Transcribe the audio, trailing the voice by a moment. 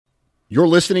You're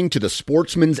listening to the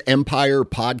Sportsman's Empire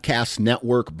Podcast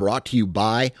Network, brought to you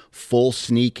by Full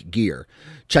Sneak Gear.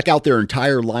 Check out their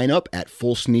entire lineup at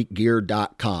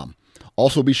fullsneakgear.com.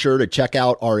 Also be sure to check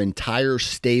out our entire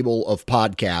stable of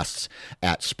podcasts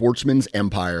at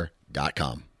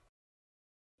sportsmansempire.com.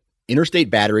 Interstate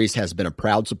Batteries has been a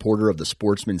proud supporter of the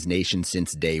Sportsman's Nation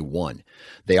since day one.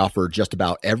 They offer just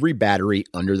about every battery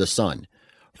under the sun,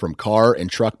 from car and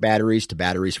truck batteries to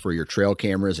batteries for your trail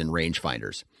cameras and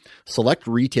rangefinders. Select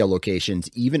retail locations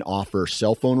even offer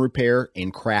cell phone repair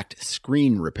and cracked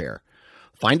screen repair.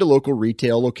 Find a local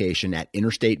retail location at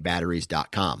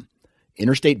interstatebatteries.com.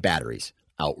 Interstate Batteries,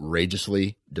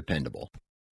 outrageously dependable.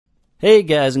 Hey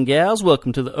guys and gals,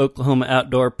 welcome to the Oklahoma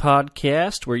Outdoor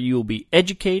Podcast, where you will be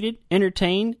educated,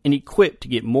 entertained, and equipped to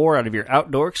get more out of your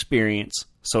outdoor experience.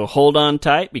 So hold on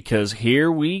tight, because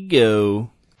here we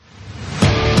go.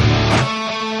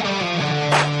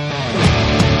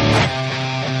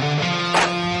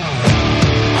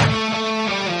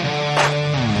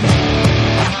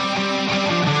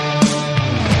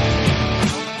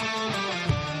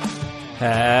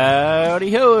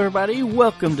 Howdy ho, everybody.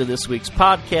 Welcome to this week's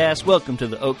podcast. Welcome to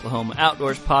the Oklahoma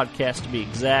Outdoors Podcast, to be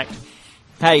exact.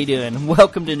 How you doing?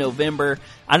 Welcome to November.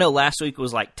 I know last week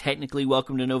was like technically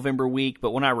welcome to November week, but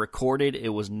when I recorded, it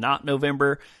was not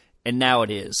November, and now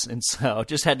it is. And so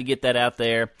just had to get that out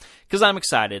there because I'm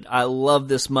excited. I love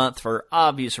this month for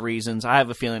obvious reasons. I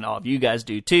have a feeling all of you guys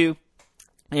do too,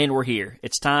 and we're here.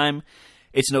 It's time.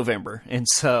 It's November, and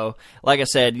so, like I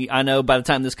said, I know by the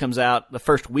time this comes out, the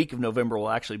first week of November will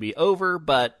actually be over,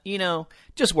 but, you know,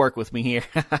 just work with me here,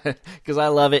 because I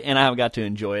love it, and I haven't got to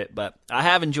enjoy it, but I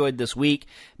have enjoyed this week.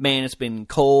 Man, it's been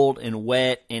cold and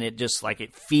wet, and it just, like,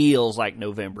 it feels like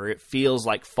November. It feels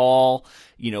like fall,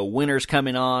 you know, winter's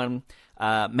coming on.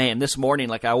 Man, this morning,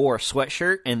 like, I wore a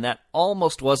sweatshirt, and that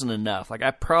almost wasn't enough. Like,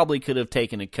 I probably could have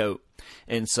taken a coat,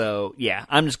 and so, yeah,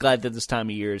 I'm just glad that this time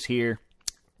of year is here.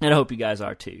 And I hope you guys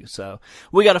are too. So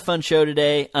we got a fun show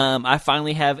today. I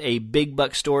finally have a big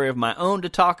buck story of my own to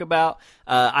talk about.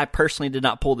 I personally did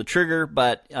not pull the trigger,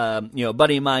 but you know, a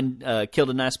buddy of mine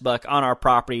killed a nice buck on our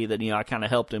property that, you know, I kind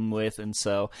of helped him with, and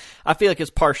so I feel like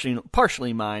it's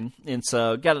partially mine. And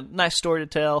so got a nice story to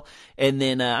tell. And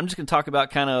then I'm just going to talk about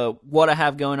kind of what I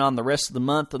have going on the rest of the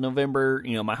month of November.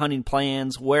 You know, my hunting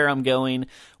plans, where I'm going,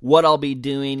 what I'll be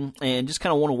doing, and just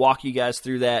kind of want to walk you guys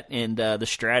through that and the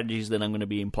strategies that I'm going to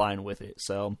be implying with it.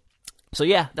 So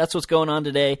yeah, that's what's going on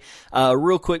today.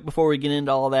 Real quick before we get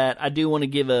into all that, I do want to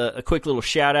give a quick little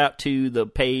shout out to the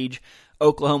page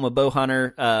Oklahoma Bow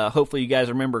Hunter. Hopefully you guys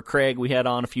remember Craig we had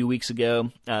on a few weeks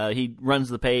ago. He runs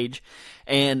the page,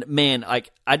 and man,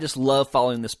 like, I just love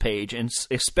following this page, and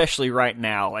especially right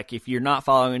now. Like, if you're not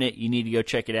following it, you need to go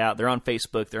check it out. They're on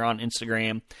Facebook, they're on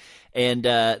Instagram, and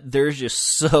there's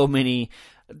just so many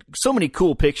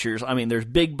cool pictures. I mean, there's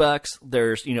big bucks,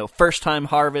 there's, you know, first time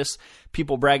harvest,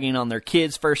 people bragging on their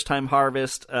kids' first time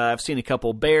harvest. I've seen a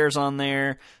couple bears on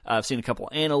there. I've seen a couple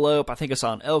antelope. I think I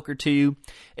saw an elk or two.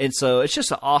 And so it's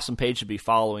just an awesome page to be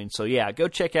following. So yeah, go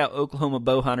check out Oklahoma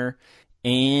Bow Hunter.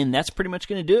 And that's pretty much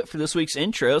going to do it for this week's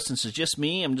intro. Since it's just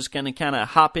me, I'm just going to kind of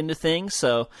hop into things.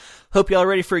 So hope y'all are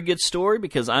ready for a good story,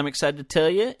 because I'm excited to tell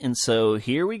you. And so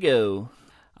here we go.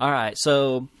 All right,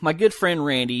 so my good friend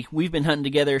Randy, we've been hunting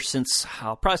together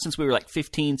probably since we were like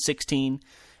 15, 16,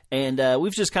 and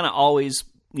we've just kind of always,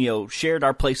 you know, shared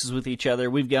our places with each other.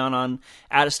 We've gone on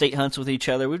out-of-state hunts with each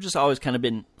other. We've just always kind of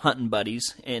been hunting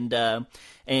buddies, and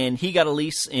he got a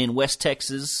lease in West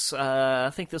Texas. I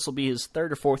think this will be his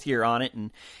third or fourth year on it, and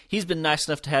he's been nice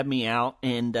enough to have me out,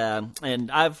 and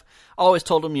I've always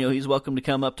told him, you know, he's welcome to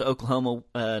come up to Oklahoma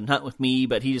and hunt with me,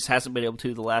 but he just hasn't been able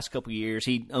to the last couple of years.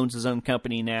 He owns his own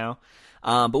company now,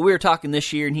 but we were talking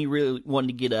this year, and he really wanted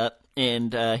to get up,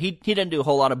 and he doesn't do a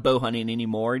whole lot of bow hunting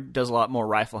anymore. He does a lot more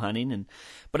rifle hunting,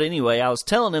 but anyway, I was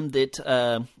telling him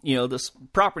that you know, this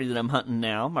property that I'm hunting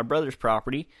now, my brother's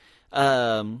property,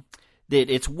 that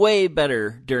it's way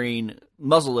better during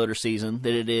muzzleloader season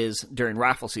than it is during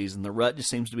rifle season. The rut just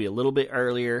seems to be a little bit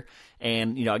earlier,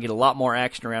 and, you know, I get a lot more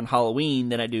action around Halloween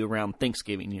than I do around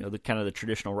Thanksgiving, you know, the kind of the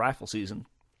traditional rifle season.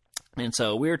 And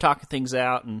so we were talking things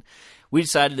out, and we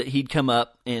decided that he'd come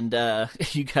up, and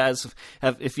you guys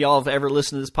if y'all have ever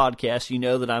listened to this podcast, you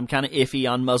know that I'm kind of iffy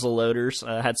on muzzleloaders.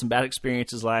 I had some bad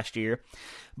experiences last year.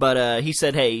 But he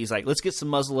said, hey, he's like, let's get some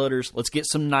muzzleloaders. Let's get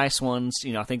some nice ones.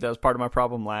 You know, I think that was part of my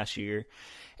problem last year.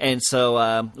 And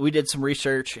so we did some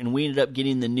research, and we ended up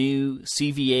getting the new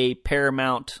CVA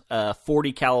Paramount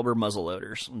 40 caliber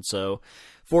muzzleloaders. And so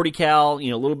 40 cal,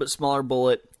 you know, a little bit smaller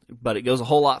bullet, but it goes a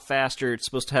whole lot faster. It's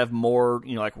supposed to have more,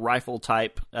 you know, like rifle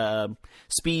type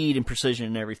speed and precision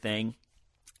and everything.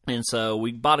 And so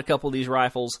we bought a couple of these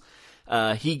rifles.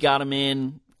 He got them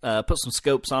in, put some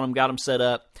scopes on them, got them set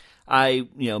up. I,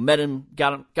 met him,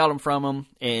 got him from him,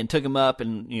 and took him up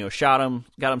and, shot him,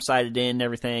 got him sighted in and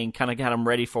everything, kind of got him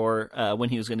ready for when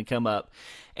he was going to come up.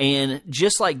 And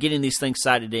just like getting these things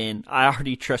sighted in, I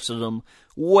already trusted them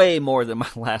way more than my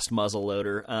last muzzle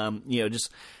loader. Just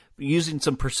using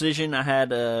some precision. I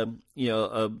had a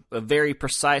very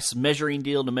precise measuring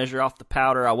deal to measure off the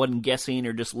powder. I wasn't guessing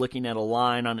or just looking at a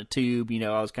line on a tube.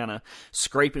 I was kind of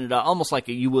scraping it out, almost like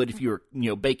you would if you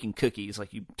were, baking cookies.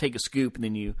 Like you take a scoop and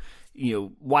then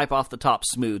you wipe off the top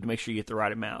smooth to make sure you get the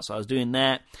right amount. So I was doing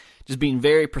that, just being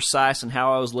very precise in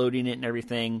how I was loading it and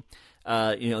everything.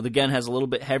 The gun has a little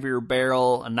bit heavier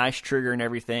barrel, a nice trigger and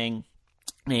everything,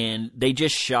 and they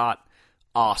just shot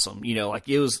awesome.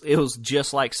 It was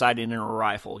just like sighting in a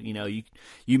rifle.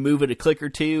 You move it a click or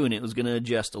two and it was going to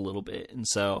adjust a little bit. And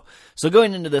so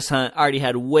going into this hunt, I already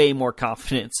had way more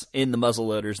confidence in the muzzle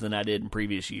loaders than I did in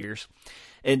previous years.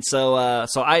 And so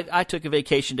I took a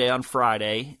vacation day on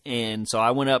Friday, and so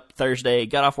I went up Thursday,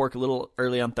 got off work a little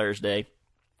early on Thursday.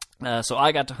 So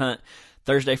I got to hunt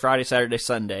Thursday, Friday, Saturday,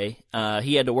 Sunday.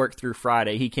 He had to work through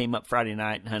Friday. He came up Friday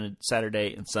night and hunted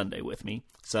Saturday and Sunday with me.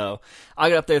 So I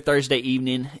got up there Thursday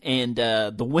evening, and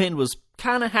the wind was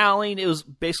kind of howling. It was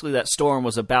basically that storm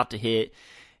was about to hit.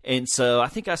 And so I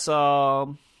think I saw,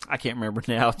 I can't remember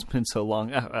now. It's been so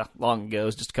long ago. It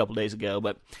was just a couple days ago.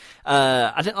 But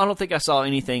I don't think I saw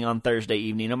anything on Thursday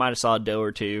evening. I might have saw a doe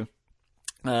or two.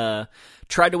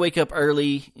 Tried to wake up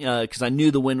early because I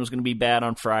knew the wind was going to be bad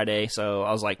on Friday. So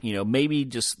I was like, maybe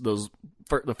just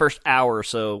the first hour or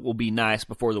so will be nice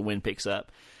before the wind picks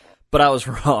up. But I was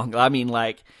wrong. I mean,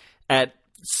 like at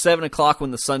 7 o'clock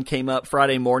when the sun came up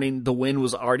Friday morning, the wind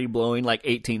was already blowing like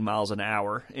 18 miles an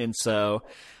hour. And so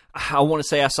I want to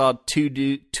say I saw two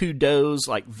does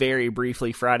like very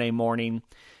briefly Friday morning.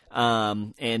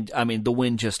 And I mean, the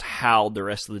wind just howled the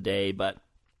rest of the day, but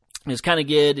it was kind of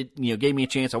good. It, gave me a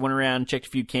chance. I went around, checked a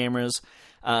few cameras,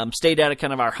 stayed out of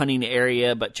kind of our hunting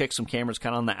area, but checked some cameras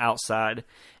kind of on the outside.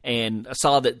 And I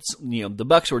saw that, the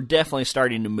bucks were definitely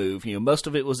starting to move. Most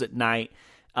of it was at night,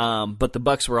 but the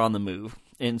bucks were on the move.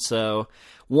 And so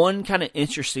one kind of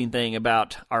interesting thing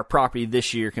about our property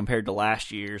this year compared to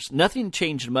last year's, nothing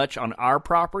changed much on our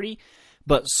property,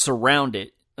 but surrounding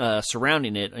it,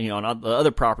 on the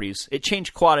other properties, it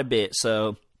changed quite a bit.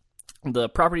 So the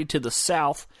property to the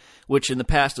south, which in the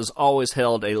past has always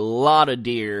held a lot of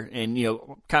deer and,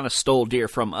 kind of stole deer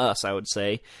from us, I would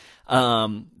say. A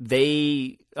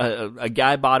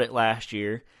guy bought it last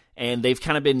year, and they've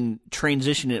kind of been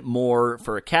transitioning it more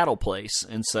for a cattle place.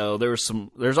 And so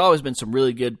there's always been some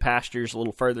really good pastures a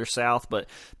little further south, but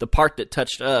the part that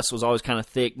touched us was always kind of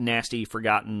thick, nasty,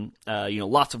 forgotten,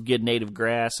 lots of good native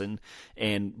grass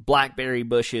and blackberry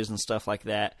bushes and stuff like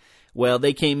that. Well,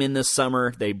 they came in this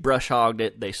summer, they brush hogged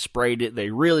it, they sprayed it, they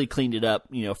really cleaned it up,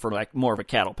 for like more of a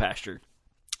cattle pasture,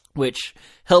 which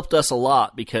helped us a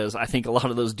lot because I think a lot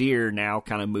of those deer now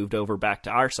kind of moved over back to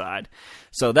our side.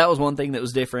 So that was one thing that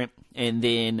was different. And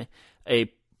then a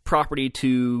property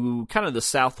to kind of the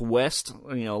southwest,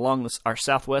 along our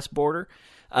southwest border,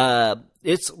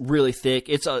 it's really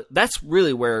thick. That's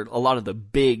really where a lot of the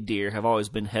big deer have always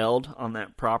been held on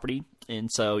that property. And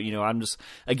so, I'm just,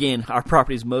 again, our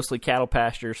property is mostly cattle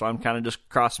pasture, so I'm kind of just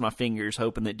crossing my fingers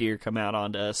hoping that deer come out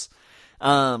onto us.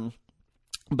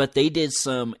 But they did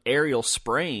some aerial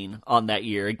spraying on that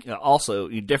year, also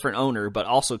a different owner, but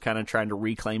also kind of trying to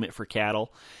reclaim it for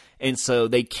cattle. And so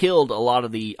they killed a lot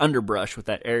of the underbrush with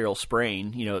that aerial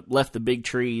spraying. It left the big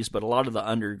trees, but a lot of the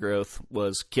undergrowth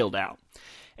was killed out.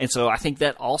 And so I think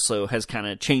that also has kind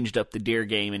of changed up the deer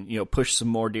game and, pushed some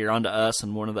more deer onto us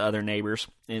and one of the other neighbors.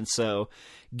 And so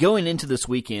going into this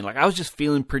weekend, I was just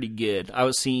feeling pretty good. I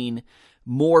was seeing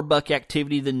more buck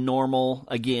activity than normal,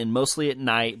 again, mostly at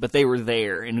night, but they were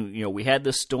there. And, we had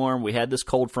this storm, we had this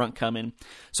cold front coming.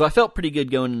 So I felt pretty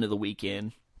good going into the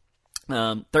weekend.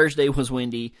 Thursday was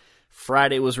windy.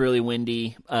 Friday was really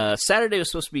windy. Saturday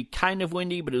was supposed to be kind of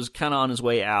windy, but it was kind of on his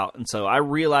way out. And so I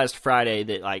realized Friday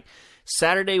that,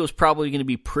 Saturday was probably going to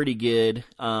be pretty good,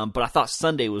 but I thought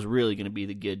Sunday was really going to be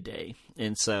the good day.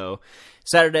 And so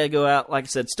Saturday I go out, like I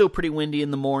said, still pretty windy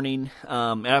in the morning.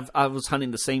 I was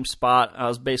hunting the same spot. I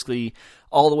was basically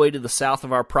all the way to the south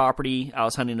of our property. I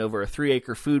was hunting over a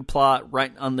 3-acre food plot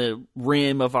right on the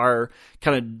rim of our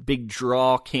kind of big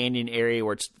draw canyon area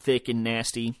where it's thick and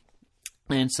nasty.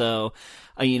 And so,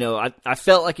 I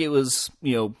felt like it was,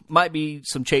 might be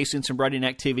some chasing, some rutting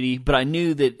activity, but I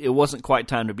knew that it wasn't quite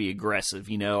time to be aggressive,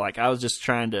 I was just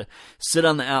trying to sit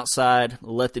on the outside,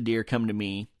 let the deer come to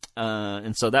me.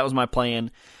 And so that was my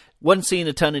plan. wasn't seeing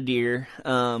a ton of deer,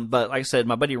 but like I said,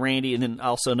 my buddy Randy and then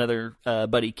also another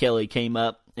buddy Kelly came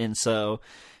up, and so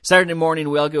Saturday morning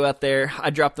we all go out there. I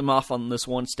dropped them off on this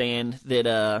one stand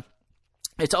that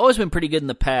it's always been pretty good in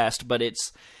the past, but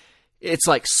it's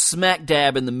like smack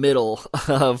dab in the middle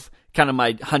of kind of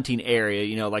my hunting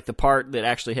area, like the part that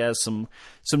actually has some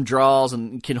draws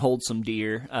and can hold some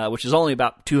deer, which is only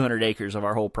about 200 acres of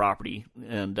our whole property.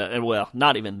 And well,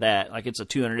 not even that. Like, it's a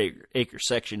 200 acre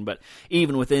section, but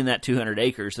even within that 200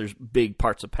 acres, there's big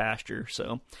parts of pasture.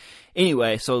 So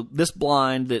anyway, so this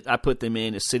blind that I put them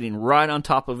in is sitting right on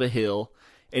top of a hill,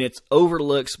 and it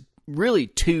overlooks really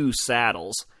 2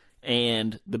 saddles.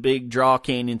 And the big draw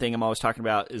canyon thing I'm always talking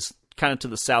about is kind of to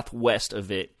the southwest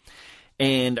of it.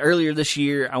 And earlier this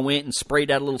year, I went and sprayed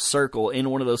out a little circle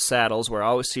in one of those saddles where I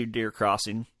always see deer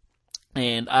crossing.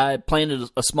 And I planted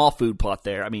a small food plot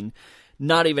there. I mean,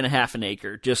 not even a half an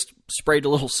acre. Just sprayed a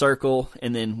little circle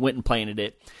and then went and planted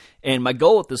it. And my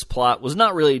goal with this plot was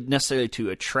not really necessarily to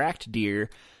attract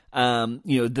deer.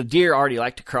 The deer already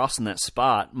like to cross in that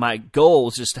spot. My goal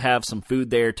was just to have some food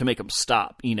there to make them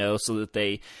stop, so that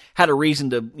they had a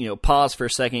reason to, pause for a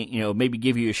second, maybe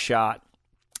give you a shot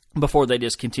before they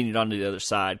just continued on to the other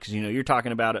side. Because, you're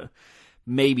talking about a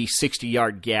maybe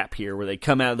 60-yard gap here where they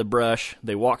come out of the brush,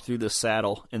 they walk through the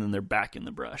saddle, and then they're back in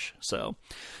the brush. So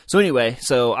anyway,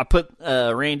 so I put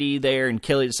Randy there, and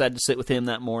Kelly decided to sit with him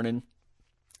that morning.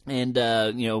 And,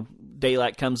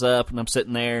 daylight comes up, and I'm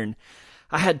sitting there, and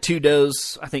I had 2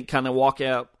 does, I think, kind of walk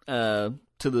out to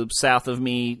the south of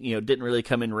me, didn't really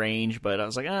come in range, but I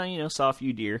was like, saw a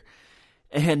few deer.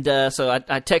 And so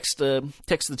I text the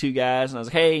 2 guys, and I was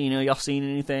like, hey, y'all seen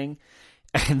anything?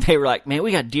 And they were like, man,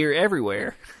 we got deer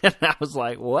everywhere. And I was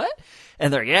like, what?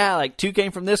 And they're like, yeah, like 2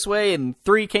 came from this way, and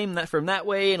 3 came from that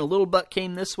way, and a little buck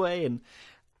came this way. And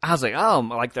I was like, oh,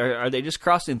 like, are they just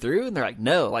crossing through? And they're like,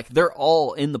 no, like, they're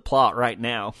all in the plot right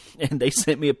now. And they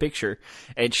sent me a picture.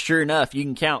 And sure enough, you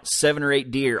can count 7 or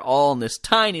 8 deer all in this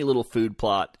tiny little food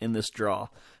plot in this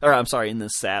in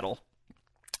this saddle.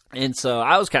 And so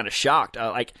I was kind of shocked.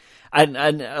 I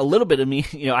a little bit of me,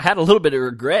 I had a little bit of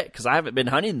regret because I haven't been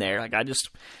hunting there. Like, I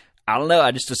don't know.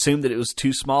 I just assumed that it was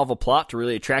too small of a plot to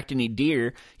really attract any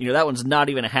deer. That one's not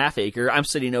even a half acre. I'm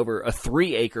sitting over a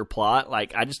 3-acre plot.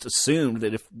 Like, I just assumed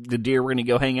that if the deer were going to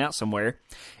go hang out somewhere,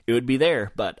 it would be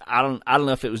there. But I don't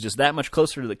know if it was just that much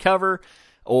closer to the cover,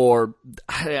 or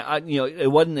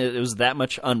it wasn't. It was that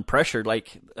much unpressured.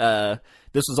 Like,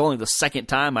 this was only the second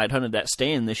time I'd hunted that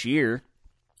stand this year.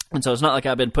 And so it's not like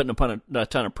I've been putting a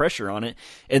ton of pressure on it.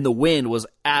 And the wind was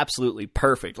absolutely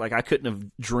perfect. Like, I couldn't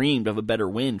have dreamed of a better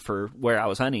wind for where I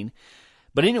was hunting.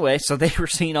 But anyway, so they were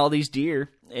seeing all these deer.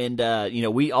 And,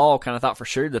 we all kind of thought for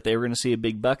sure that they were going to see a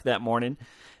big buck that morning.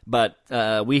 But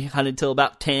we hunted till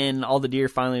about 10. All the deer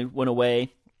finally went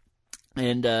away.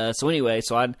 And so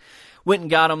I went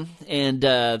and got them. And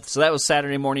so that was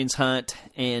Saturday morning's hunt.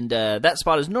 And that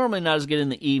spot is normally not as good in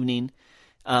the evening.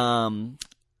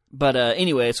 But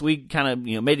anyway, so we kind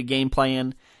of made a game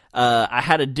plan. I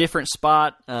had a different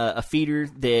spot, a feeder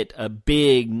that a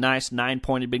big, nice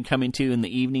 9-point had been coming to in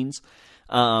the evenings.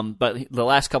 But the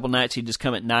last couple nights he'd just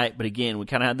come at night. But again, we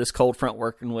kind of had this cold front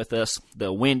working with us.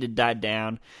 The wind had died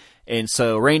down. And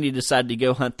so Randy decided to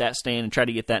go hunt that stand and try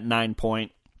to get that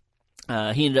 9-point. He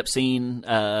ended up seeing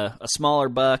a smaller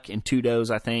buck and 2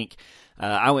 does, I think.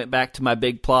 I went back to my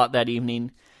big plot that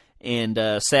evening and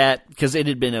sat, because it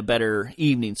had been a better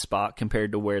evening spot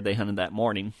compared to where they hunted that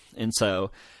morning. And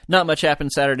so not much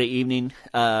happened Saturday evening.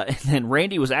 And then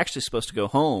Randy was actually supposed to go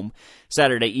home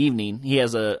Saturday evening. He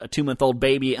has a 2-month-old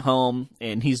baby at home,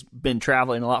 and he's been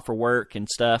traveling a lot for work and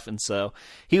stuff. And so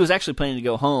he was actually planning to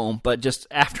go home, but just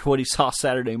after what he saw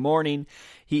Saturday morning,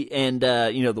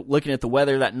 looking at the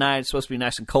weather that night, it's supposed to be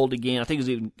nice and cold again. I think it was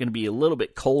even going to be a little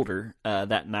bit colder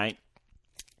that night.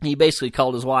 He basically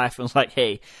called his wife and was like,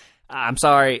 hey, I'm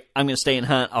sorry, I'm going to stay and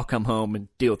hunt. I'll come home and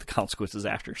deal with the consequences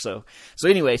after. So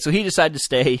anyway, so he decided to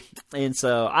stay. And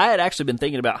so I had actually been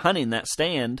thinking about hunting that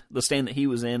stand, the stand that he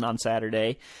was in on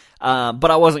Saturday. But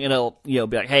I wasn't going to,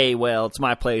 be like, hey, well, it's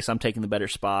my place. I'm taking the better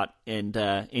spot. And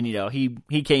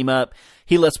he came up.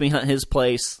 He lets me hunt his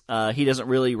place. He doesn't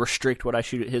really restrict what I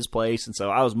shoot at his place. And so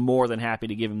I was more than happy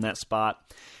to give him that spot.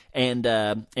 And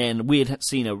we had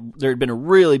seen there had been a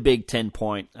really big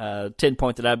 10-point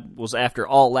that I was after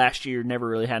all last year, never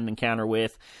really had an encounter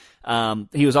with.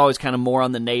 He was always kind of more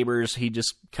on the neighbors. He'd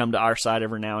just come to our side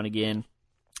every now and again.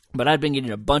 But I'd been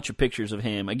getting a bunch of pictures of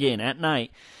him, again, at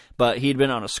night, but he'd been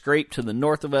on a scrape to the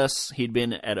north of us. He'd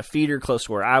been at a feeder close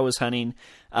to where I was hunting.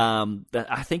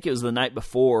 I think it was the night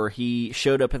before he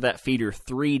showed up at that feeder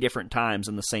 3 different times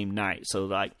in the same night. So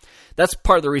like that's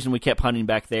part of the reason we kept hunting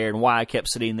back there and why I kept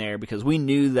sitting there, because we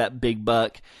knew that big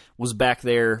buck was back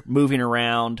there moving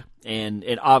around and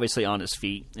obviously on his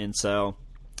feet. And so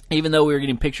even though we were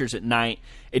getting pictures at night,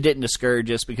 it didn't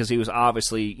discourage us because he was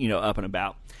obviously, up and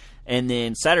about. And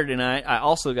then Saturday night, I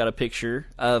also got a picture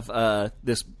of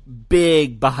this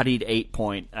big-bodied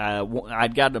 8-point.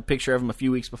 I'd gotten a picture of him a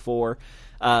few weeks before,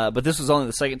 but this was only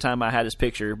the second time I had his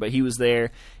picture. But he was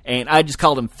there, and I just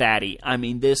called him Fatty. I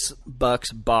mean, this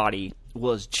buck's body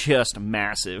was just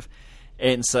massive.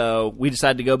 And so we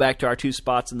decided to go back to our 2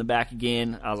 spots in the back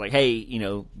again. I was like, hey,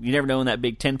 you never know when that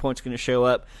big 10-point's going to show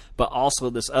up, but also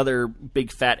this other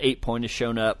big fat 8-point has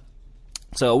shown up.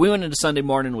 So we went into Sunday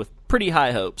morning with pretty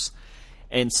high hopes.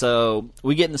 And so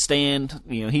we get in the stand.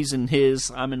 He's in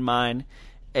his, I'm in mine.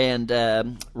 And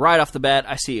right off the bat,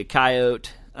 I see a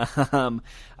coyote.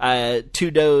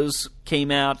 2 does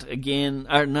came out again.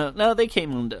 No, they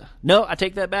came on. No, I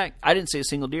take that back. I didn't see a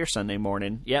single deer Sunday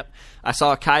morning. Yep. I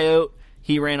saw a coyote.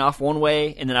 He ran off one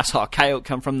way, and then I saw a coyote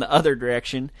come from the other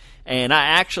direction. And I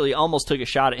actually almost took a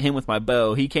shot at him with my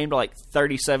bow. He came to like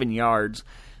 37 yards.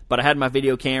 But I had my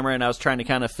video camera, and I was trying to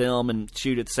kind of film and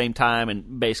shoot at the same time,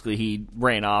 and basically he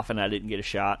ran off, and I didn't get a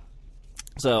shot.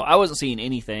 So I wasn't seeing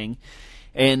anything.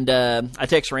 And I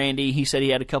text Randy. He said he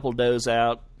had a couple does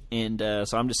out, and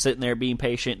so I'm just sitting there being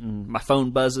patient, and my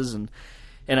phone buzzes, and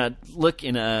I look,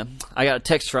 and I got a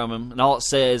text from him, and all it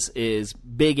says is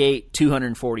Big 8,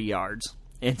 240 yards.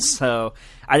 And so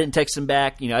I didn't text him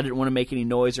back. I didn't want to make any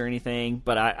noise or anything,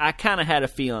 but I kind of had a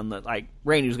feeling that like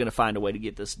Randy was going to find a way to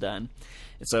get this done.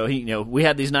 And so we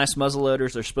had these nice muzzle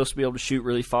loaders. They're supposed to be able to shoot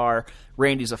really far.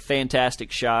 Randy's a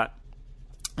fantastic shot.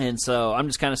 And so I'm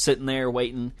just kind of sitting there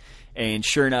waiting, and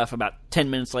sure enough, about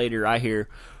 10 minutes later, I hear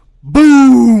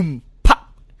boom,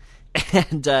 pop.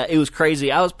 And it was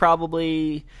crazy. I was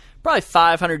probably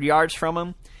 500 yards from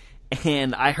him.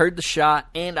 And I heard the shot,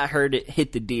 and I heard it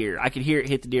hit the deer. I could hear it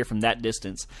hit the deer from that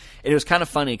distance. And it was kind of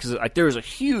funny because there was a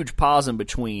huge pause in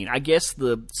between. I guess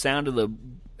the sound of the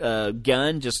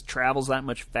gun just travels that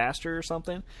much faster or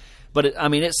something. But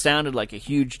it sounded like a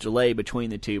huge delay between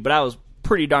the two. But I was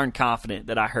pretty darn confident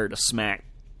that I heard a smack.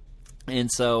 And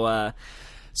so I,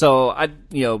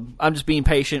 I'm just being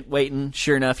patient, waiting.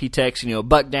 Sure enough, he texts,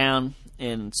 buck down,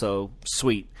 and so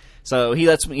sweet. So he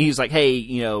lets me. He's like, hey,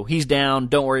 he's down.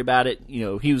 Don't worry about it.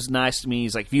 He was nice to me.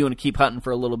 He's like, if you want to keep hunting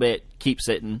for a little bit, keep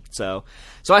sitting. So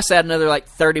I sat another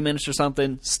 30 minutes or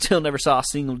something. Still never saw a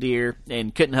single deer,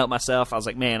 and couldn't help myself. I was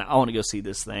like, man, I want to go see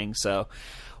this thing. So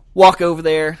walk over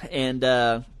there,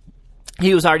 and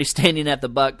he was already standing at the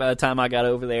buck by the time I got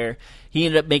over there. He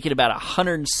ended up making about a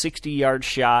 160-yard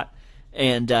shot,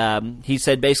 and he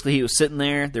said basically he was sitting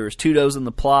there. There was 2 does in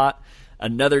the plot.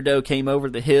 Another doe came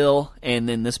over the hill, and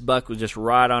then this buck was just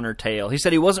right on her tail. He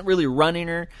said he wasn't really running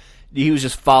her. He was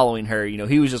just following her.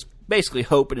 He was just basically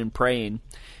hoping and praying.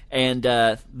 And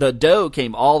the doe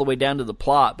came all the way down to the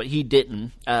plot, but he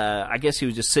didn't. I guess he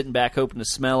was just sitting back hoping to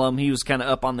smell him. He was kind of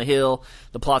up on the hill.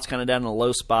 The plot's kind of down in a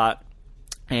low spot.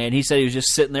 And he said he was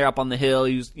just sitting there up on the hill.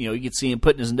 He was, you could see him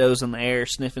putting his nose in the air,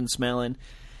 sniffing, smelling.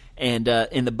 And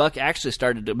the buck actually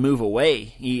started to move away.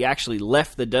 He actually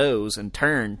left the does and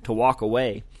turned to walk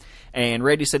away. And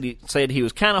Randy said he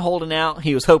was kind of holding out.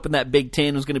 He was hoping that Big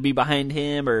 10 was going to be behind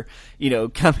him, or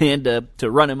come in to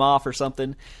run him off or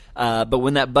something. But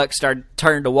when that buck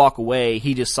turned to walk away,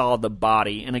 he just saw the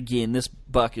body. And again, this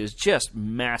buck is just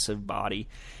massive body.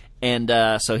 And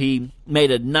so he made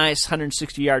a nice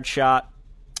 160-yard shot.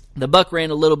 The buck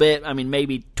ran a little bit,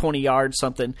 maybe 20 yards,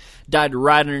 something, died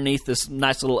right underneath this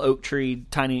nice little oak tree,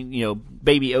 tiny,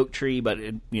 baby oak tree, but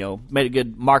it, made a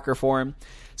good marker for him.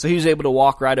 So he was able to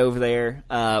walk right over there.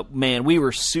 Man, we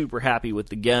were super happy with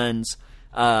the guns.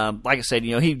 Like I said,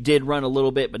 he did run a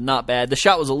little bit, but not bad. The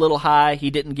shot was a little high. He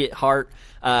didn't get heart.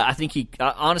 I think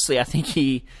the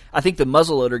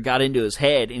muzzleloader got into his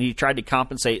head, and he tried to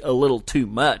compensate a little too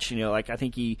much. I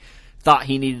think he thought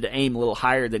he needed to aim a little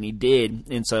higher than he did,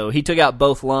 and so he took out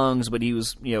both lungs, but he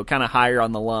was kind of higher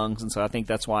on the lungs, and so I think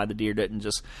that's why the deer didn't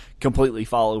just completely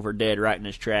fall over dead right in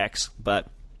his tracks. But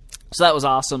so that was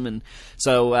awesome. And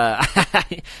so I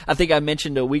think I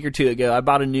mentioned a week or two ago I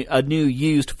bought a new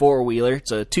used four-wheeler.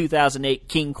 It's a 2008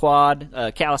 King Quad,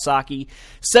 Kawasaki,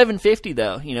 750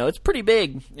 though. It's pretty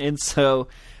big, and so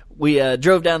we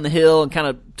drove down the hill and kind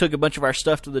of took a bunch of our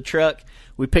stuff to the truck.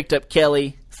 We picked up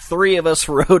Kelly. 3 of us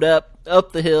rode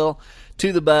up the hill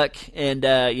to the buck, and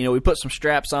we put some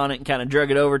straps on it and kind of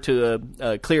drug it over to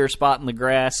a clearer spot in the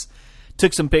grass.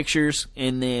 took some pictures,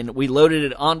 and then we loaded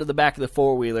it onto the back of the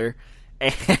four-wheeler,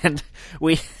 and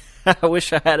I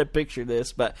wish I had a picture of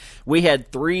this, but we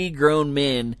had 3 grown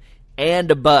men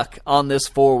and a buck on this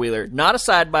four-wheeler. Not a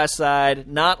side-by-side,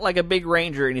 not like a big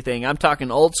Ranger or anything. I'm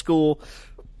talking old-school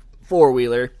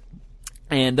four-wheeler.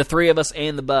 And the 3 of us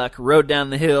and the buck rode down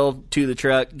the hill to the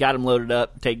truck, got him loaded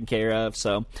up, taken care of.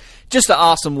 So just an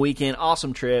awesome weekend,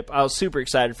 awesome trip. I was super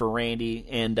excited for Randy.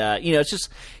 And,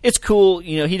 it's cool.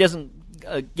 He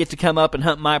doesn't get to come up and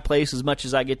hunt my place as much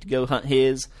as I get to go hunt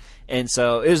his. And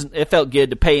so it felt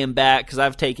good to pay him back because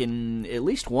I've taken at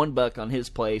least 1 buck on his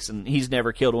place, and he's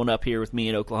never killed one up here with me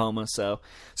in Oklahoma. So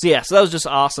that was just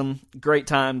awesome. Great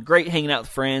time. Great hanging out with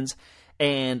friends.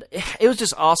 And it was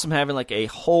just awesome having like a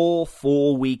whole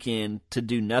full weekend to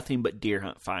do nothing but deer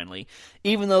hunt finally.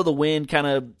 Even though the wind kind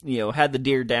of, had the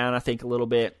deer down, I think, a little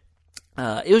bit.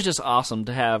 It was just awesome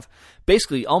to have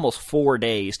basically almost 4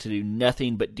 days to do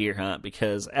nothing but deer hunt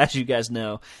because, as you guys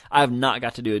know, I've not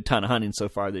got to do a ton of hunting so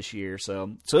far this year.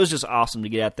 So it was just awesome to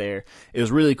get out there. It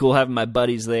was really cool having my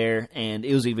buddies there, and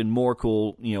it was even more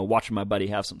cool, watching my buddy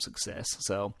have some success.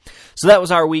 So that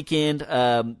was our weekend.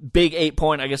 Big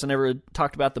 8-point. I guess I never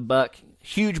talked about the buck.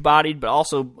 Huge bodied, but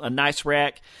also a nice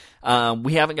rack.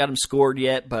 We haven't got him scored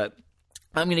yet, but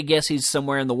I'm going to guess he's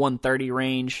somewhere in the 130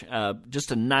 range.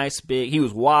 Just a nice big, he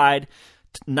was wide,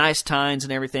 nice tines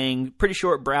and everything. Pretty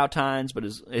short brow tines, but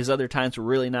his other tines were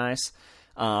really nice.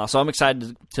 So I'm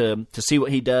excited to see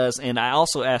what he does. And I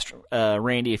also asked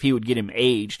Randy if he would get him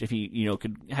aged, if he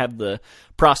could have the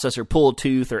processor pull a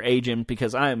tooth or age him,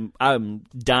 because I'm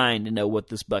dying to know what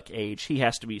this buck aged. He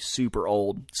has to be super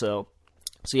old. So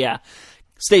yeah,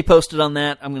 stay posted on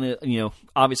that. I'm going to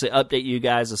obviously update you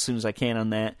guys as soon as I can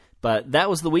on that. But that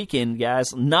was the weekend,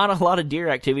 guys. Not a lot of deer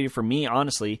activity for me,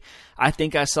 honestly. I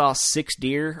think I saw 6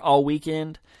 deer all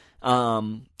weekend.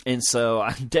 And so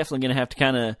I'm definitely going to have to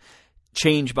kind of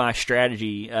change my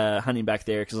strategy hunting back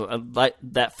there, because like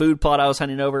that food plot I was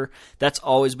hunting over, that's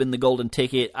always been the golden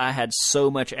ticket. I had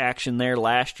so much action there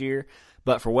last year,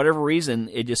 but for whatever reason,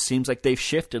 it just seems like they've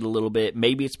shifted a little bit.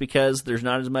 Maybe it's because there's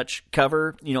not as much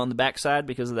cover, on the backside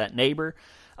because of that neighbor.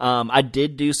 I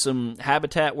did do some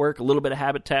habitat work, a little bit of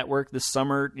habitat work this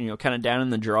summer, kind of down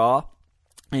in the draw.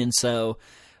 And so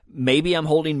maybe I'm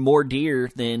holding more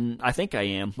deer than I think I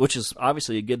am, which is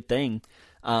obviously a good thing.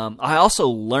 I also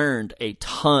learned a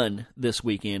ton this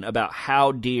weekend about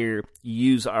how deer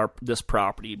use this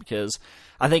property, because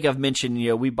I think I've mentioned,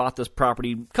 we bought this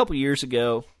property a couple years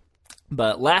ago,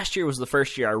 but last year was the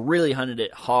first year I really hunted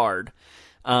it hard.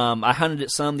 I hunted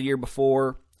it some the year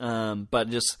before. But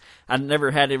I never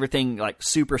had everything like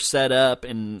super set up,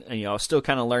 and I was still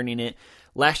kind of learning it.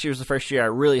 Last year was the first year I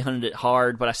really hunted it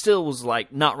hard, but I still was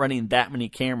like not running that many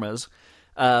cameras.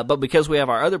 But because we have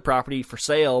our other property for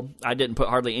sale, I didn't put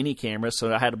hardly any cameras,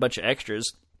 so I had a bunch of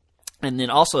extras. And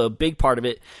then also a big part of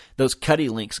it, those Cuddy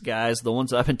links, guys, the ones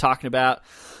that I've been talking about.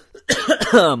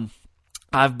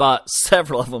 I've bought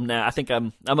several of them now. I think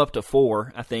I'm up to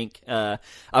 4. I think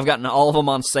I've gotten all of them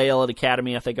on sale at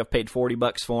Academy. I think I've paid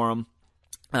 $40 for them.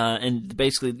 And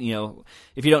basically,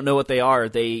 if you don't know what they are,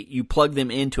 you plug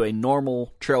them into a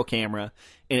normal trail camera,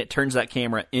 and it turns that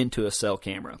camera into a cell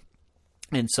camera.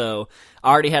 And so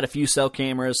I already had a few cell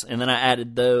cameras, and then I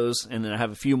added those, and then I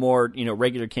have a few more,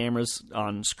 regular cameras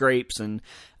on scrapes, and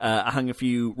I hung a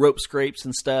few rope scrapes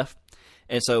and stuff.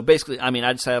 And so basically,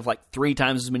 I just have like 3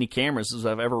 times as many cameras as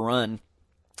I've ever run.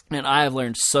 And I have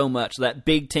learned so much. That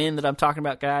Big 10 that I'm talking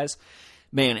about, guys,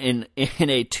 man, in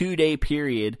a 2-day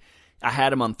period, I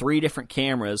had them on 3 different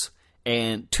cameras,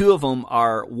 and 2 of them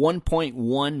are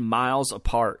 1.1 miles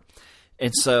apart.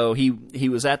 And so he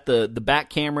was at the back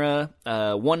camera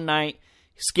one night,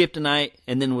 skipped a night,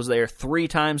 and then was there 3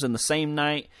 times in the same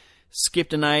night,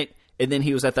 skipped a night, and then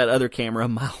he was at that other camera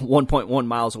 1.1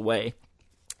 miles away.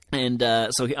 And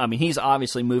so, he's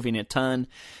obviously moving a ton.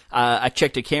 I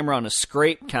checked a camera on a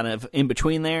scrape kind of in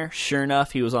between there. Sure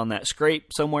enough, he was on that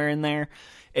scrape somewhere in there.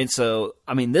 And so,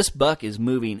 this buck is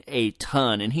moving a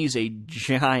ton, and he's a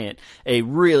giant, I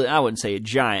wouldn't say a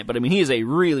giant, but he is a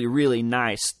really, really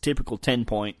nice, typical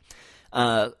 10-point.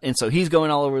 And so he's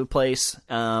going all over the place.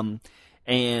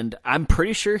 And I'm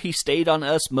pretty sure he stayed on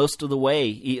us most of the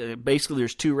way. Basically,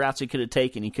 there's 2 routes he could have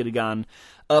taken. He could have gone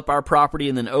up our property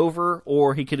and then over,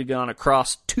 or he could have gone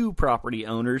across 2 property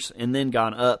owners and then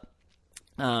gone up.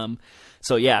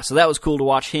 So that was cool to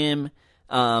watch him.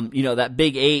 That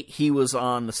Big 8, he was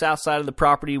on the south side of the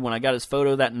property when I got his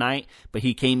photo that night, but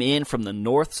he came in from the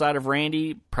north side of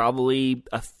Randy, probably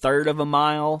a third of a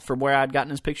mile from where I'd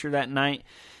gotten his picture that night.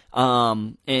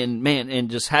 And man, and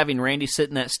just having Randy sit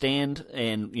in that stand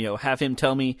and, have him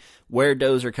tell me where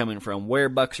does are coming from, where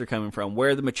bucks are coming from,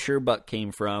 where the mature buck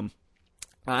came from.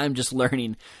 I'm just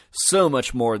learning so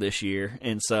much more this year.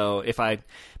 And so if I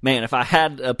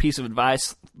had a piece of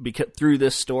advice through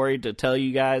this story to tell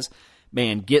you guys,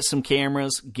 man, get some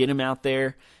cameras, get them out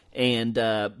there. And,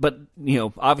 but,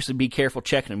 obviously be careful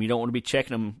checking them. You don't want to be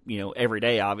checking them, every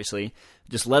day, obviously.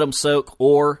 Just let them soak,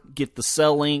 or get the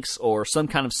cell links or some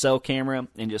kind of cell camera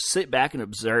and just sit back and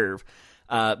observe.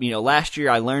 Last year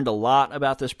I learned a lot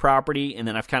about this property, and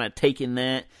then I've kind of taken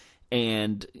that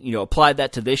and, applied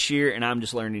that to this year, and I'm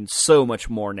just learning so much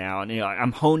more now. And,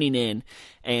 I'm honing in,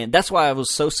 and that's why I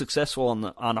was so successful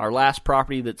on our last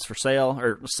property that's for sale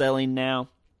or selling now.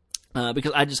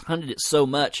 Because I just hunted it so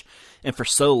much and for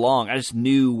so long, I just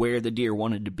knew where the deer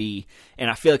wanted to be, and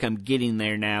I feel like I'm getting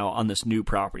there now on this new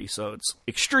property, so it's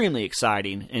extremely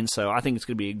exciting, and so I think it's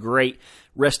going to be a great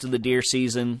rest of the deer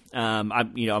season.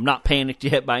 I'm not panicked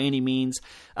yet by any means.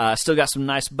 Still got some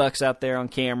nice bucks out there on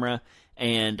camera,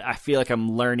 and I feel like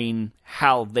I'm learning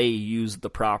how they use the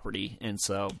property, and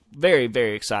so very,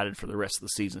 very excited for the rest of the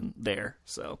season there.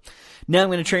 So now I'm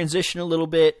going to transition a little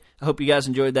bit. I hope you guys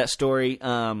enjoyed that story.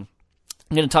 I'm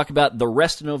going to talk about the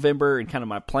rest of November and kind of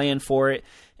my plan for it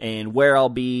and where I'll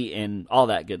be and all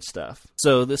that good stuff.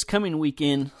 So this coming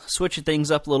weekend, switching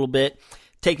things up a little bit,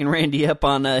 taking Randy up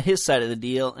on his side of the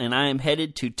deal, and I am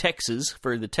headed to Texas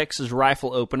for the Texas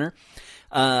Rifle Opener.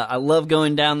 I love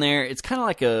going down there. It's kind of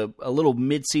like a little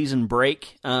mid-season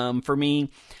break for me.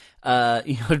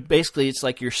 Basically it's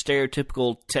like your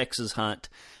stereotypical Texas hunt.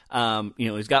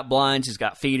 He's got blinds, he's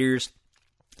got feeders,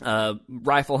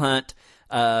 rifle hunt.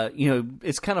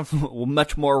 It's kind of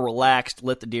much more relaxed,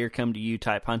 let the deer come to you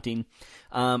type hunting.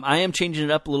 I am changing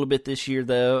it up a little bit this year,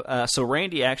 though. So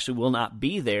Randy actually will not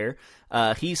be there.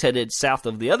 He's headed south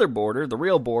of the other border, the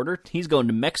real border. He's going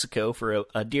to Mexico for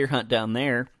a deer hunt down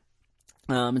there.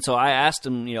 And so I asked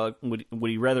him, would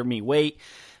he rather me wait?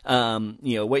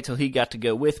 Wait till he got to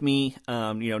go with me.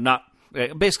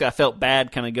 Basically I felt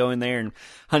bad kind of going there and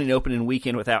hunting opening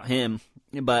weekend without him.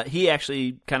 But he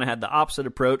actually kind of had the opposite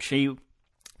approach.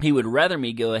 He would rather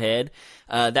me go ahead.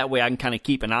 That way I can kind of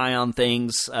keep an eye on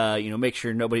things, make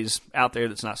sure nobody's out there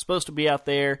that's not supposed to be out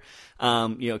there,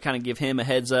 kind of give him a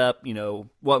heads up,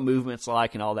 what movement's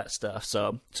like and all that stuff.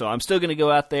 So I'm still going to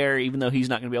go out there, even though he's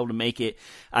not going to be able to make it.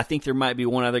 I think there might be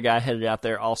one other guy headed out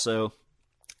there also.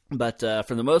 But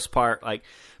for the most part,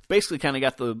 basically kind of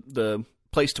got the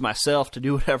place to myself to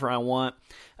do whatever I want.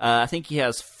 I think he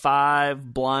has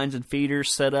 5 blinds and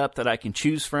feeders set up that I can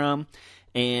choose from.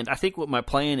 And I think what my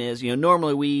plan is,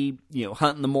 normally we,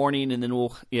 hunt in the morning and then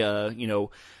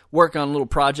we'll, work on little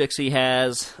projects he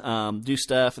has, do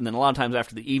stuff. And then a lot of times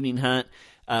after the evening hunt,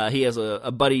 he has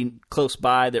a buddy close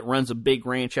by that runs a big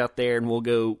ranch out there, and we'll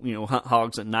go, hunt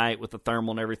hogs at night with the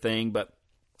thermal and everything. But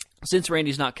since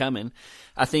Randy's not coming,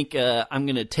 I think I'm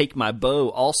going to take my bow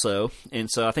also. And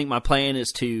so I think my plan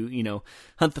is to,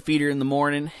 hunt the feeder in the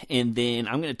morning, and then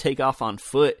I'm going to take off on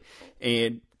foot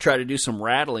and try to do some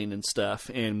rattling and stuff.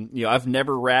 And, I've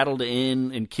never rattled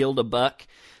in and killed a buck.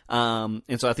 And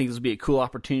so I think this would be a cool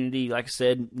opportunity. Like I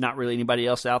said, not really anybody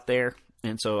else out there.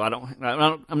 And so I'm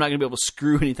not going to be able to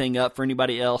screw anything up for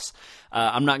anybody else.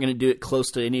 I'm not going to do it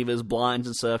close to any of his blinds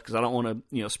and stuff, because I don't want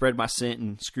to, spread my scent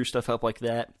and screw stuff up like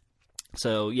that.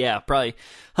 So, yeah, probably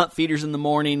hunt feeders in the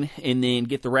morning and then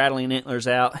get the rattling antlers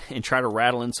out and try to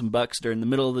rattle in some bucks during the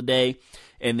middle of the day,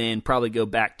 and then probably go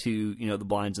back to, the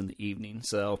blinds in the evening.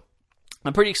 So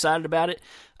I'm pretty excited about it.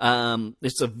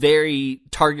 It's a very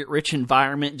target-rich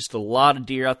environment, just a lot of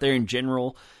deer out there in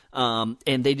general, and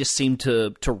they just seem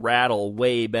to rattle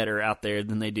way better out there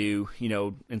than they do,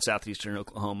 in southeastern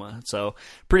Oklahoma. So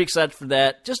pretty excited for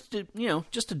that, just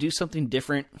to do something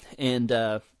different.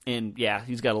 And yeah,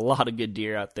 he's got a lot of good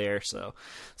deer out there. So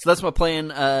that's my plan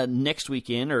next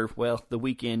weekend, or the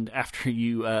weekend after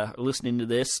you are listening to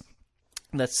this.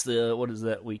 That's what is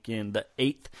that weekend? The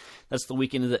 8th. That's the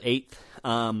weekend of the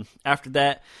 8th. After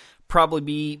that, probably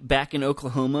be back in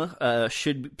Oklahoma.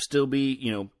 Should still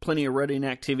be, plenty of rutting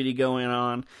activity going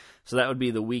on. So that would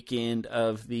be the weekend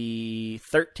of the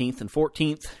 13th and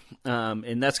 14th.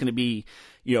 And that's going to be,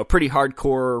 a pretty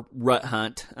hardcore rut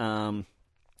hunt.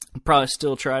 Probably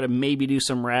still try to maybe do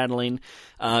some rattling,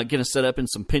 gonna set up in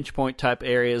some pinch point type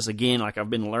areas. Again, like I've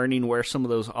been learning where some of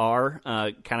those are,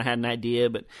 kind of had an idea,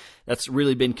 but that's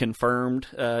really been confirmed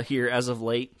here as of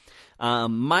late.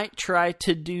 Might try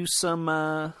to do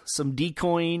some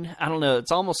decoying. I don't know.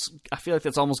 I feel like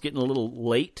that's almost getting a little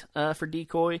late for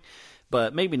decoy,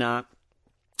 but maybe not.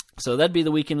 So that'd be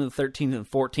the weekend of the 13th and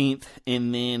 14th,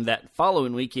 and then that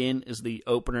following weekend is the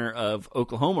opener of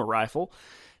Oklahoma Rifle.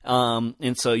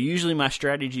 And so usually my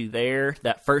strategy there,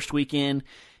 that first weekend,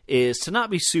 is to not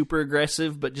be super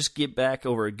aggressive, but just get back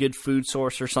over a good food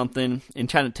source or something and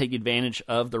kind of take advantage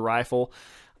of the rifle.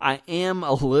 I am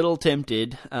a little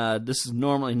tempted. This is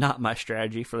normally not my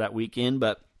strategy for that weekend,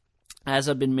 but as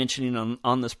I've been mentioning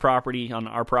on this property, on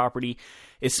our property,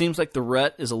 it seems like the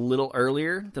rut is a little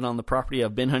earlier than on the property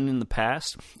I've been hunting in the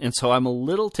past. And so I'm a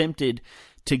little tempted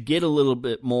to get a little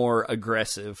bit more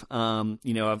aggressive.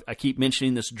 I keep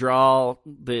mentioning this draw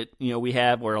that, we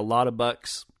have where a lot of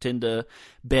bucks tend to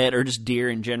bed, or just deer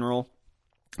in general.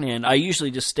 And I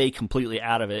usually just stay completely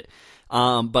out of it.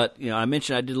 But I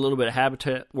mentioned I did a little bit of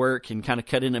habitat work and kind of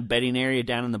cut in a bedding area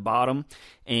down in the bottom.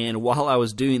 And while I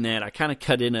was doing that, I kind of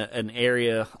cut in an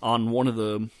area on one of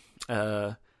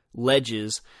the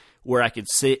ledges where I could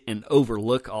sit and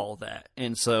overlook all of that.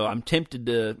 And so I'm tempted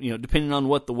to, depending on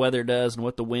what the weather does and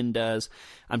what the wind does,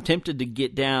 I'm tempted to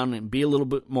get down and be a little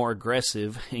bit more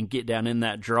aggressive and get down in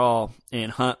that draw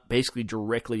and hunt basically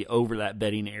directly over that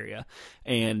bedding area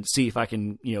and see if I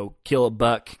can, kill a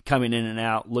buck coming in and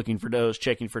out, looking for does,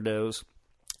 checking for does.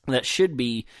 That should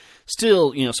be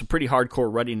still, some pretty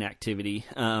hardcore rutting activity.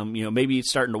 Maybe it's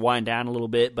starting to wind down a little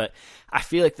bit, but I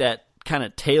feel like that kind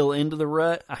of tail end of the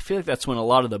rut, I feel like that's when a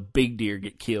lot of the big deer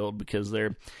get killed, because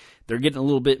they're getting a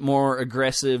little bit more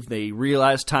aggressive. They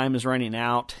realize time is running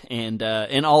out, and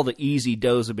all the easy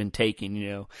does have been taken.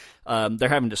 They're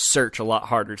having to search a lot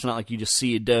harder. It's not like you just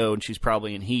see a doe and she's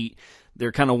probably in heat.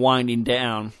 They're kind of winding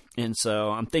down, and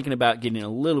so I'm thinking about getting a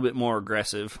little bit more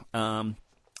aggressive. And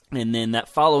then that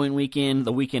following weekend,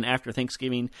 the weekend after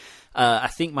Thanksgiving, I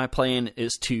think my plan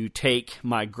is to take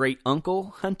my great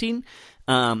uncle hunting.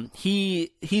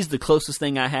 He's the closest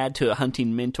thing I had to a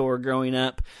hunting mentor growing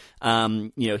up.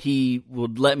 He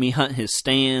would let me hunt his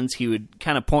stands. He would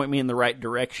kind of point me in the right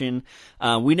direction.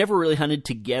 We never really hunted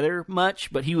together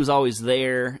much, but he was always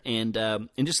there and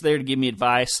just there to give me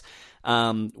advice.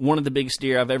 One of the biggest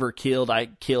deer I've ever killed, I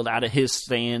killed out of his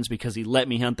stands because he let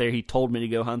me hunt there. He told me to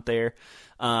go hunt there.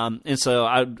 And so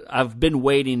I've been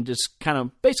waiting just kind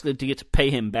of basically to get to pay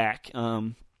him back.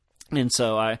 And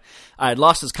so I had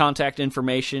lost his contact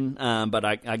information, but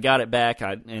I got it back,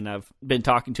 and I've been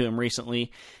talking to him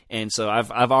recently, and so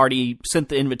I've already sent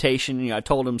the invitation. I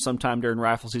told him sometime during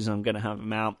rifle season I'm going to have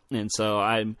him out, and so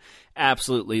I'm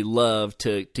absolutely love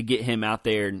to get him out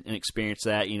there and experience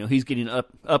that. He's getting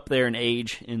up there in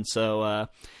age, and so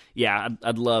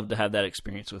I'd love to have that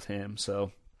experience with him.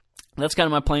 So that's kind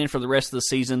of my plan for the rest of the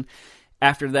season.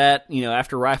 After that,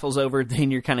 after rifle's over, then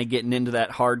you're kind of getting into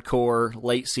that hardcore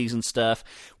late season stuff,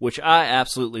 which I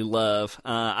absolutely love.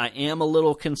 I am a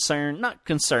little not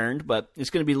concerned, but it's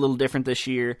going to be a little different this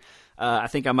year. I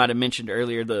think I might have mentioned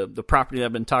earlier the property that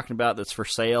I've been talking about that's for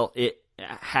sale, it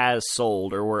has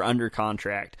sold, or we're under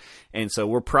contract. And so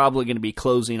we're probably going to be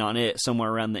closing on it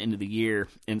somewhere around the end of the year.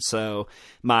 And so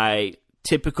my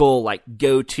typical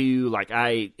go-to,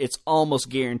 it's almost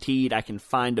guaranteed I can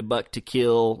find a buck to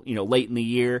kill, late in the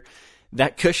year.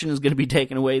 That cushion is going to be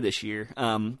taken away this year,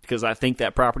 because I think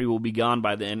that property will be gone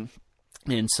by then.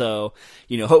 And so,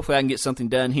 hopefully I can get something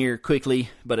done here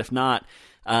quickly, but if not,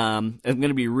 I'm going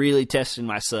to be really testing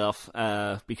myself,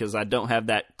 because I don't have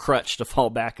that crutch to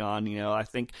fall back on. I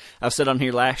think I've said on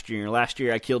here last year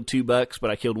I killed 2 bucks,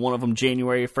 but I killed one of them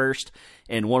January 1st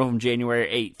and one of them January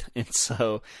 8th. And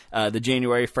so, the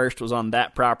January 1st was on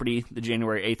that property. The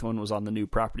January 8th one was on the new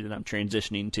property that I'm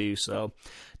transitioning to. So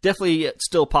definitely it's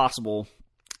still possible,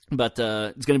 but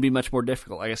it's going to be much more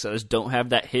difficult. Like I said, I just don't have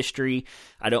that history.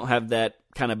 I don't have that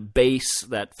kind of base,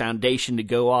 that foundation to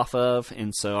go off of,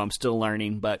 and so I'm still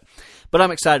learning. But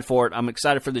I'm excited for it. I'm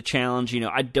excited for the challenge.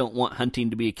 I don't want hunting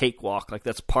to be a cakewalk.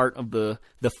 That's part of the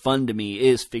fun to me,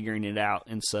 is figuring it out.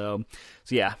 And so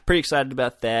yeah, pretty excited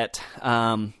about that.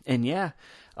 And yeah,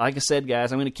 like I said,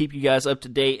 guys, I'm going to keep you guys up to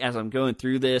date as I'm going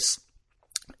through this.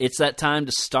 It's that time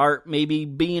to start maybe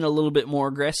being a little bit more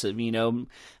aggressive,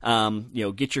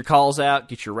 get your calls out,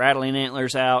 get your rattling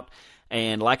antlers out.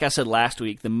 And like I said last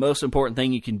week, the most important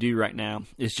thing you can do right now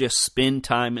is just spend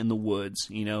time in the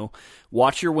woods.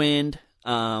 Watch your wind,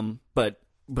 but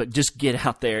just get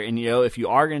out there. And, if you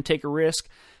are going to take a risk,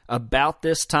 about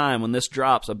this time, when this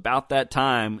drops, about that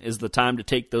time is the time to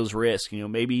take those risks.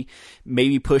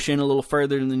 Maybe push in a little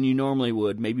further than you normally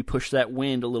would. Maybe push that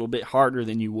wind a little bit harder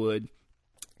than you would.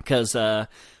 Because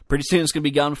pretty soon it's going to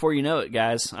be gone before you know it,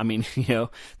 guys. I mean,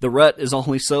 the rut is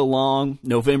only so long.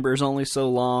 November is only so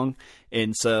long.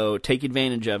 And so take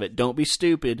advantage of it. Don't be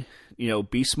stupid.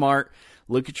 Be smart.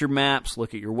 Look at your maps.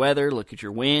 Look at your weather. Look at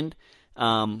your wind.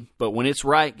 But when it's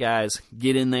right, guys,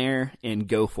 get in there and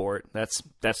go for it.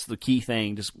 That's the key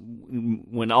thing. Just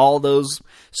when all those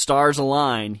stars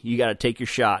align, you got to take your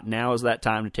shot. Now is that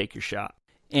time to take your shot.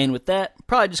 And with that,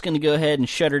 probably just going to go ahead and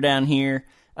shut her down here.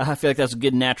 I feel like that's a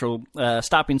good natural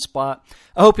stopping spot.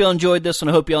 I hope y'all enjoyed this one.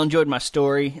 I hope y'all enjoyed my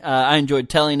story. I enjoyed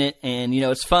telling it, and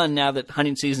it's fun now that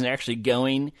hunting season is actually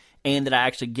going and that I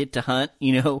actually get to hunt,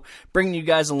 bringing you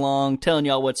guys along, telling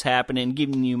y'all what's happening,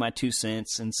 giving you my 2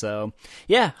 cents. And so,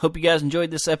 yeah, hope you guys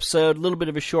enjoyed this episode. A little bit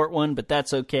of a short one, but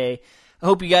that's okay. I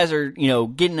hope you guys are,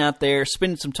 getting out there,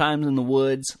 spending some time in the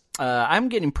woods. I'm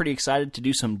getting pretty excited to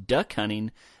do some duck hunting.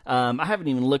 I haven't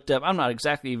even looked up. I'm not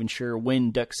exactly even sure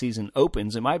when duck season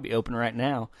opens. It might be open right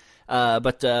now.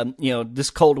 But this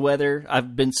cold weather,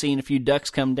 I've been seeing a few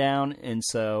ducks come down, and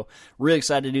so really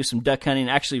excited to do some duck hunting.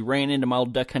 Actually ran into my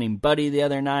old duck hunting buddy the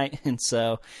other night, and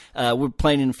so we're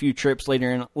planning a few trips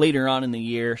later on in the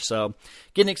year. So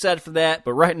getting excited for that.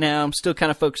 But right now, I'm still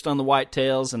kind of focused on the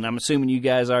whitetails, and I'm assuming you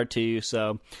guys are too.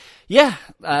 So yeah,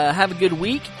 have a good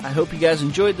week. I hope you guys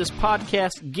enjoyed this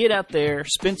podcast. Get out there,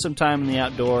 spend some time in the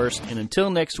outdoors, and until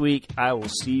next week, I will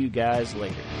see you guys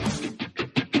later.